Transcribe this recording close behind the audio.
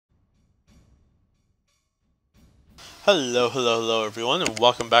Hello everyone, and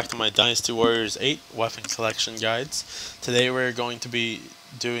welcome back to my Dynasty Warriors 8 weapon collection guides. Today we're going to be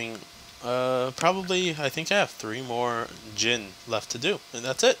doing, probably, I think I have 3 more Jin left to do, and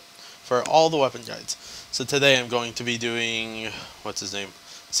that's it for all the weapon guides. So today I'm going to be doing, what's his name?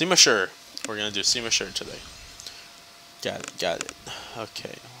 Sima Shi. We're going to do Sima Shi today. Got it.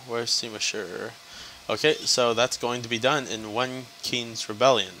 Okay, where's Sima Shi? Okay, so that's going to be done in Wen Qin's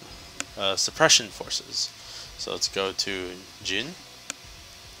Rebellion, Suppression Forces. So let's go to Jin,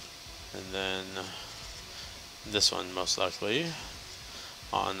 and then this one most likely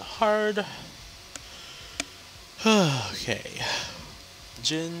on hard. Okay,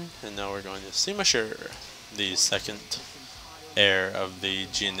 Jin, and now we're going to Sima Shi, the second heir of the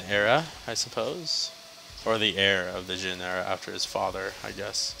Jin era, I suppose, or the heir of the Jin era after his father, I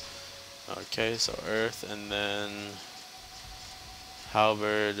guess. Okay, so Earth, and then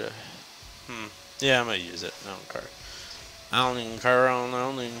Halberd. Yeah, I'm gonna use it. I don't care. I don't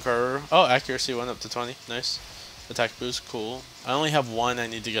even care. Oh, accuracy went up to 20. Nice. Attack boost, cool. I only have 1. I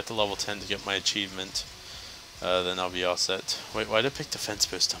need to get to level 10 to get my achievement. Then I'll be all set. Wait, why did I pick defense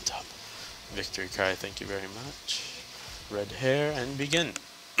boost on top? Victory cry, thank you very much. Red hair, and begin.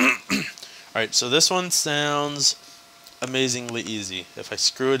 Alright, so this one sounds amazingly easy. If I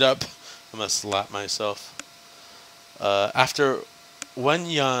screw it up, I'm gonna slap myself. After Wen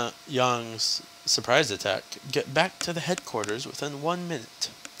Yang's surprise attack, get back to the headquarters within 1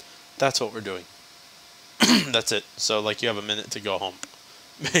 minute. That's what we're doing. That's it. So like you have a minute to go home.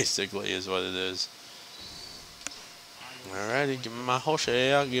 Basically is what it is. Alrighty, give me my whole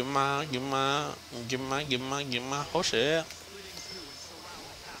share. Give me my whole share.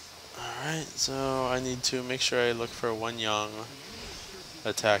 Alright, so I need to make sure I look for Wen Yang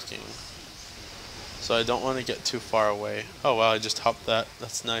attacking. So I don't want to get too far away. Oh wow, I just hopped that.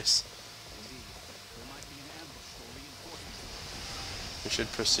 That's nice. We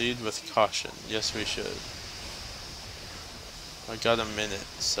should proceed with caution. Yes, we should. I got a minute,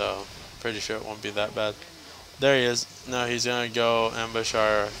 so pretty sure it won't be that bad. There he is. No, he's gonna go ambush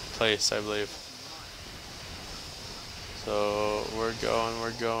our place, I believe. So we're going.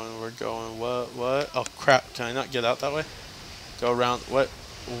 What? Oh crap! Can I not get out that way? Go around.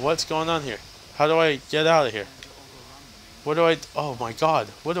 What's going on here? How do I get out of here? What do I... Oh my god.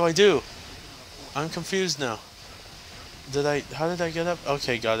 What do I do? I'm confused now. How did I get up?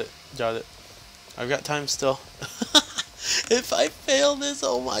 Okay, got it. I've got time still. If I fail this,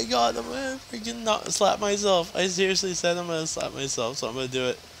 oh my god, I'm gonna freaking not slap myself. I seriously said I'm gonna slap myself, so I'm gonna do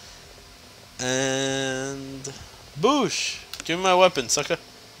it. And... Boosh! Give me my weapon, sucker.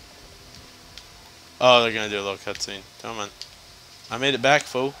 Oh, they're gonna do a little cutscene. Come on. I made it back,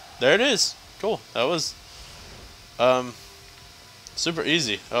 fool. There it is. Cool. That was super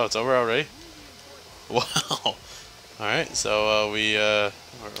easy. Oh, it's over already. Wow. All right. So we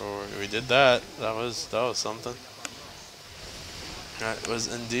did that. That was something. That was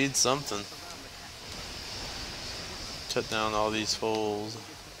indeed something. Cut down all these fools.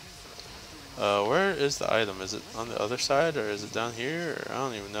 Where is the item? Is it on the other side or is it down here? Or I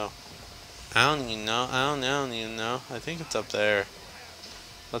don't even know. I don't even know. I think it's up there.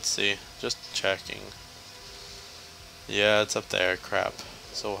 Let's see. Just checking. Yeah, it's up there. Crap.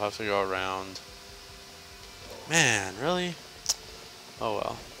 So we'll have to go around. Man, really? Oh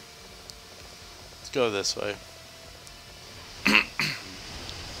well. Let's go this way.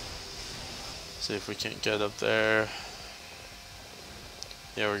 See if we can't get up there.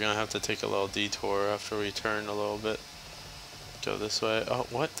 Yeah, we're gonna have to take a little detour after we turn a little bit. Go this way. Oh,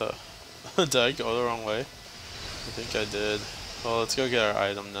 what the? Did I go the wrong way? I think I did. Well, let's go get our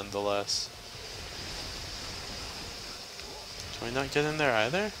item nonetheless. Can we not get in there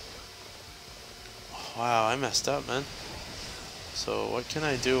either? Wow, I messed up, man. So what can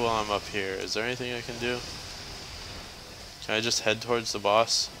I do while I'm up here? Is there anything I can do? Can I just head towards the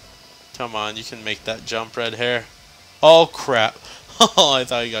boss? Come on, you can make that jump, red hair. Oh crap. Oh, I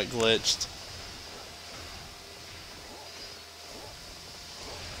thought he got glitched.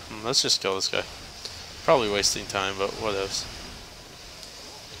 Let's just kill this guy. Probably wasting time, but what else?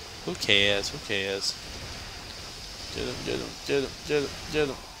 Who cares? Get him.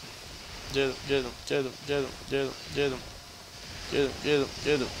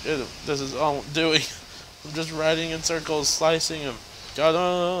 This is all I'm doing. I'm just riding in circles, slicing him. Got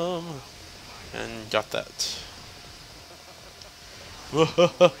him! And got that.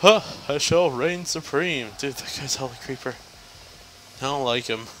 I shall reign supreme. Dude, that guy's hella creeper. I don't like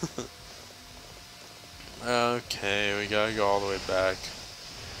him. Okay, we gotta go all the way back.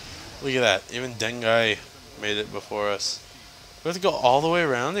 Look at that. Even Deng made it before us. We have to go all the way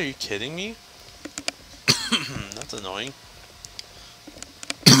around? Are you kidding me? That's That's annoying.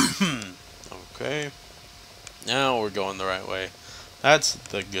 Okay. Now we're going the right way. That's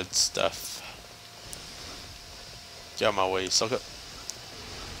the good stuff. Get out of my way, sucker.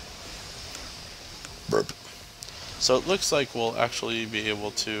 Burp. So it looks like we'll actually be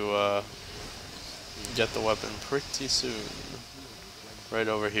able to get the weapon pretty soon. Right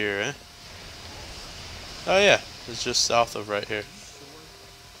over here, eh? Oh yeah, it's just south of right here.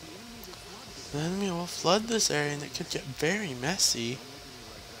 The enemy will flood this area and it could get very messy.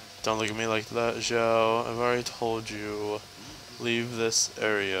 Don't look at me like that, Zhao. I've already told you. Leave this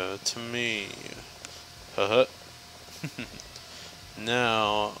area to me. Haha.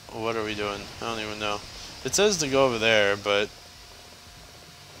 Now, what are we doing? I don't even know. It says to go over there, but...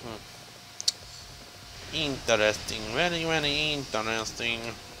 Interesting. Very, very interesting.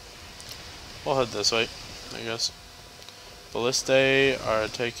 We'll head this way, I guess. Ballistae are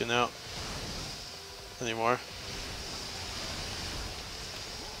taken out anymore.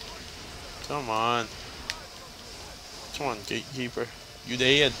 Come on. Come on, gatekeeper. You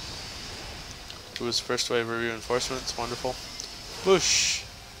dead. It was first wave of reinforcements. Wonderful. Whoosh.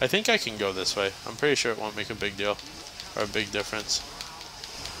 I think I can go this way. I'm pretty sure it won't make a big deal. Or a big difference.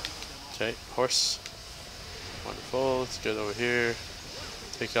 Okay, horse. Wonderful. Let's get over here.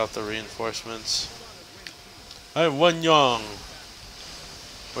 Take out the reinforcements. I have one Yang.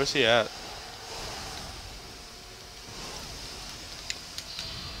 Where's he at?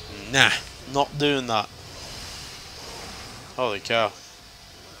 Nah, not doing that. Holy cow.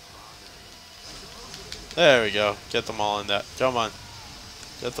 There we go. Get them all in that. Come on.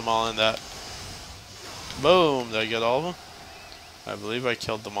 Get them all in that. Boom. Did I get all of them? I believe I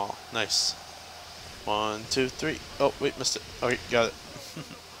killed them all. Nice. 1, 2, 3. Oh, wait, missed it. Okay, got it.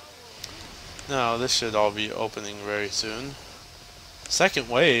 Now, this should all be opening very soon. Second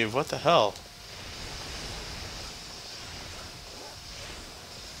wave? What the hell?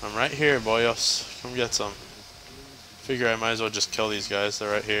 I'm right here, boyos. Come get some. Figure I might as well just kill these guys.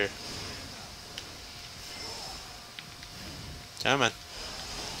 They're right here. Come on.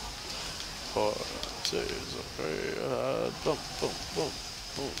 4, 6, okay. Boom, boom, boom,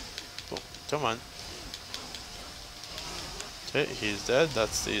 boom, boom. Come on. Okay, he's dead.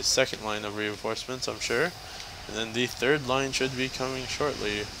 That's the second line of reinforcements, I'm sure. And then the third line should be coming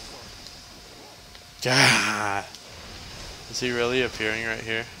shortly. Gah! Is he really appearing right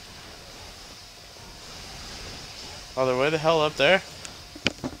here? Oh, they're way the hell up there?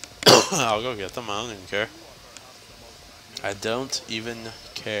 I'll go get them. I don't even care. I don't even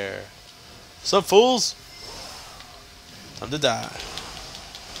care. Sup, fools? Time to die.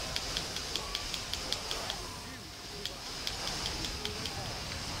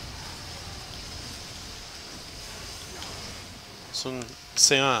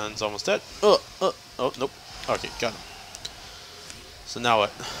 Xian's almost dead. Oh, nope. Okay, got him. So now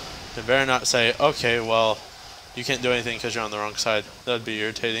what? They better not say, okay, well, you can't do anything because you're on the wrong side. That'd be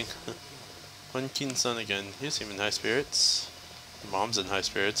irritating. One Keen Son again. He seems in high spirits. Mom's in high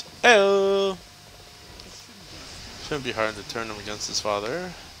spirits. Ew! Shouldn't be hard to turn him against his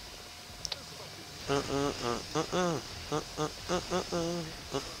father.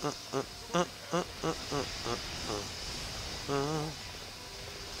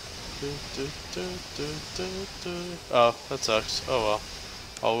 Oh, that sucks. Oh well.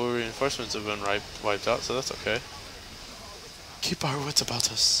 All the reinforcements have been wiped out, so that's okay. Keep our wits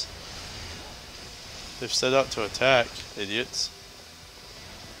about us. They've set out to attack, idiots.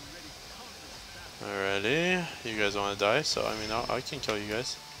 Alrighty, you guys want to die, so I mean, I can kill you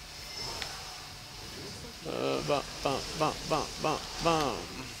guys. Bum, bum, bum, bum, bum, bum.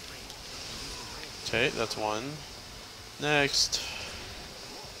 Okay, that's one. Next.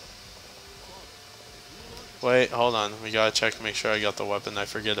 Wait, hold on. We gotta check to make sure I got the weapon. I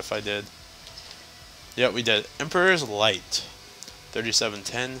forget if I did. Yep, we did. Emperor's Light.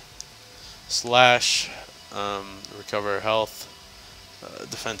 3710. Slash. Recover health.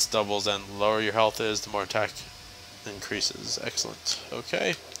 Defense doubles and the lower your health is, the more attack increases. Excellent.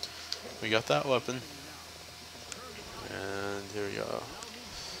 Okay. We got that weapon. And here we go.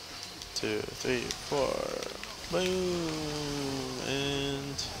 2, 3, 4. Boom.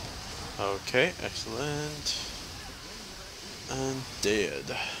 And... okay, excellent. And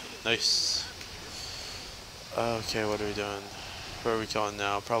dead. Nice. Okay, what are we doing? Where are we going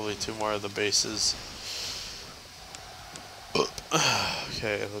now? Probably 2 more of the bases.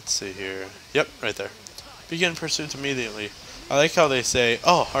 Okay, let's see here. Yep, right there. Begin pursuit immediately. I like how they say,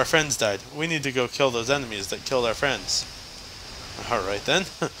 oh, our friends died. We need to go kill those enemies that killed our friends. Alright then.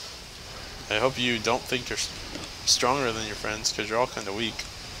 I hope you don't think you're stronger than your friends, because you're all kind of weak.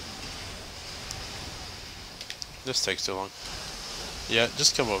 This takes too long. Yeah,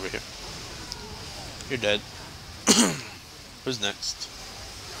 just come over here. You're dead. Who's next?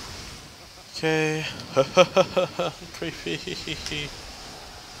 Okay. Creepy.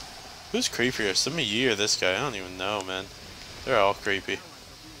 Who's creepier? Sima Yi or this guy? I don't even know, man. They're all creepy.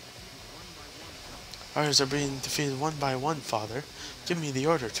 Ours are being defeated one by one, father. Give me the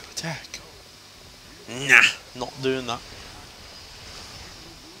order to attack. Nah, not doing that.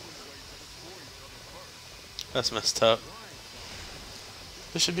 That's messed up.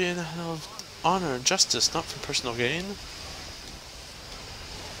 This should be an act of honor and justice, not for personal gain.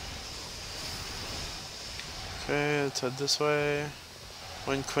 Okay, let's head this way.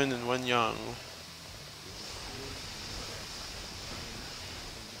 Wen Qin and Wen Yang.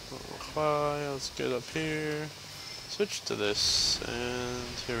 Huai, let's get up here. Switch to this, and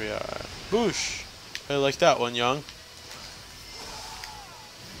here we are. Boosh! I like that one, Yang.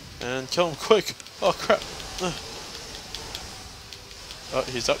 And kill him quick! Oh crap! Oh,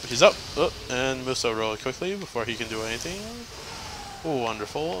 he's up, he's up! Oh, and Muso roll quickly before he can do anything. Oh,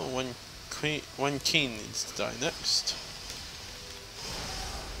 wonderful. Wen Qin needs to die next.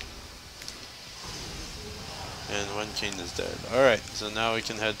 And Wen Qin is dead. Alright, so now we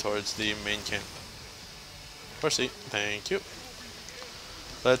can head towards the main camp. Horsey, thank you.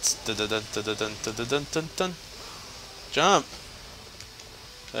 Let's jump!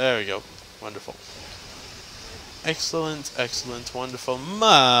 There we go. Wonderful. Excellent, excellent, wonderful,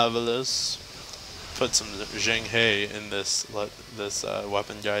 marvelous. Put some Zhang He in this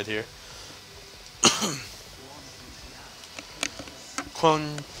weapon guide here.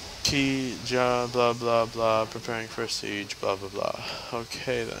 Quan Ki Ja blah blah blah, preparing for a siege, blah blah blah.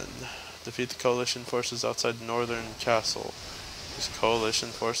 Okay then. Defeat the coalition forces outside the northern castle. There's coalition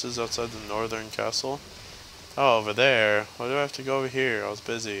forces outside the northern castle? Oh, over there. Why do I have to go over here? I was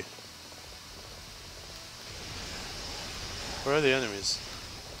busy. Where are the enemies?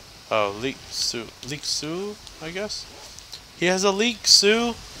 Oh, Leak Su, I guess? He has a leak,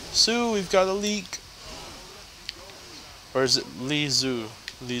 Su! Su, we've got a leak! Or is it Li Zhu?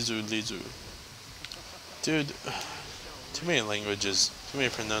 Li Zhu. Dude, too many languages, too many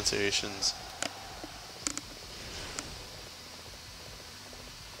pronunciations.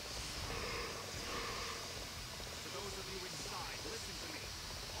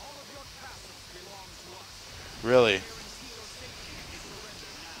 Really?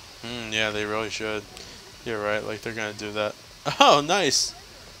 Yeah, they really should. You're right, like they're gonna do that. Oh, nice!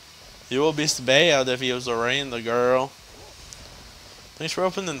 You will be bad if you was a rain the girl. Thanks for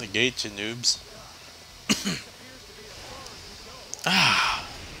opening the gate, you noobs. Ah!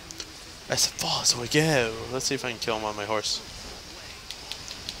 As far as we go. Let's see if I can kill him on my horse.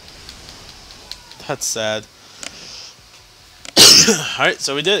 That's sad. Alright,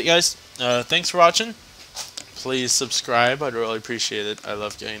 so we did it, guys. Thanks for watching. Please subscribe, I'd really appreciate it. I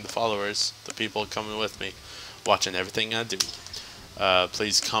love getting the followers, the people coming with me, watching everything I do.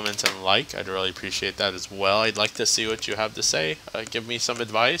 Please comment and like, I'd really appreciate that as well. I'd like to see what you have to say. Give me some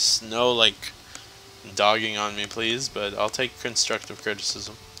advice. No, like, dogging on me, please, but I'll take constructive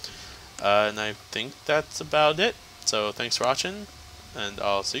criticism. And I think that's about it. So, thanks for watching, and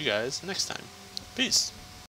I'll see you guys next time. Peace.